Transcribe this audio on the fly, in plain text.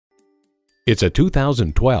It's a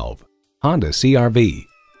 2012 Honda CR-V.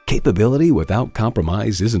 Capability without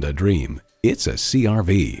compromise isn't a dream, it's a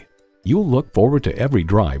CR-V. You'll look forward to every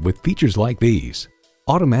drive with features like these: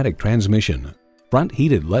 automatic transmission, front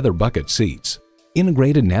heated leather bucket seats,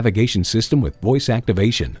 integrated navigation system with voice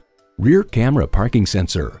activation, rear camera parking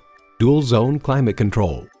sensor, dual zone climate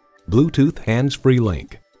control, Bluetooth hands-free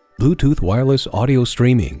link, Bluetooth wireless audio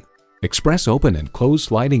streaming, express open and closed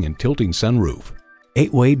sliding and tilting sunroof,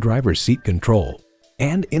 8-way driver's seat control,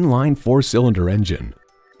 and inline 4-cylinder engine.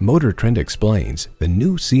 Motor Trend explains the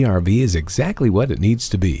new CR-V is exactly what it needs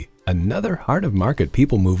to be. Another heart-of-market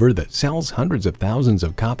people mover that sells hundreds of thousands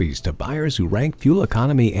of copies to buyers who rank fuel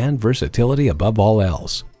economy and versatility above all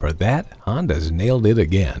else. For that, Honda's nailed it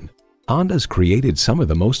again. Honda's created some of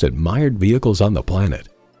the most admired vehicles on the planet.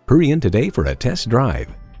 Hurry in today for a test drive.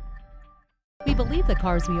 We believe the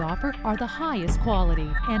cars we offer are the highest quality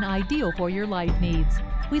and ideal for your life needs.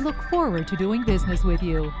 We look forward to doing business with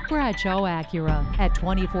you. Bradshaw Acura at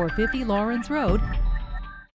 2450 Lawrence Road,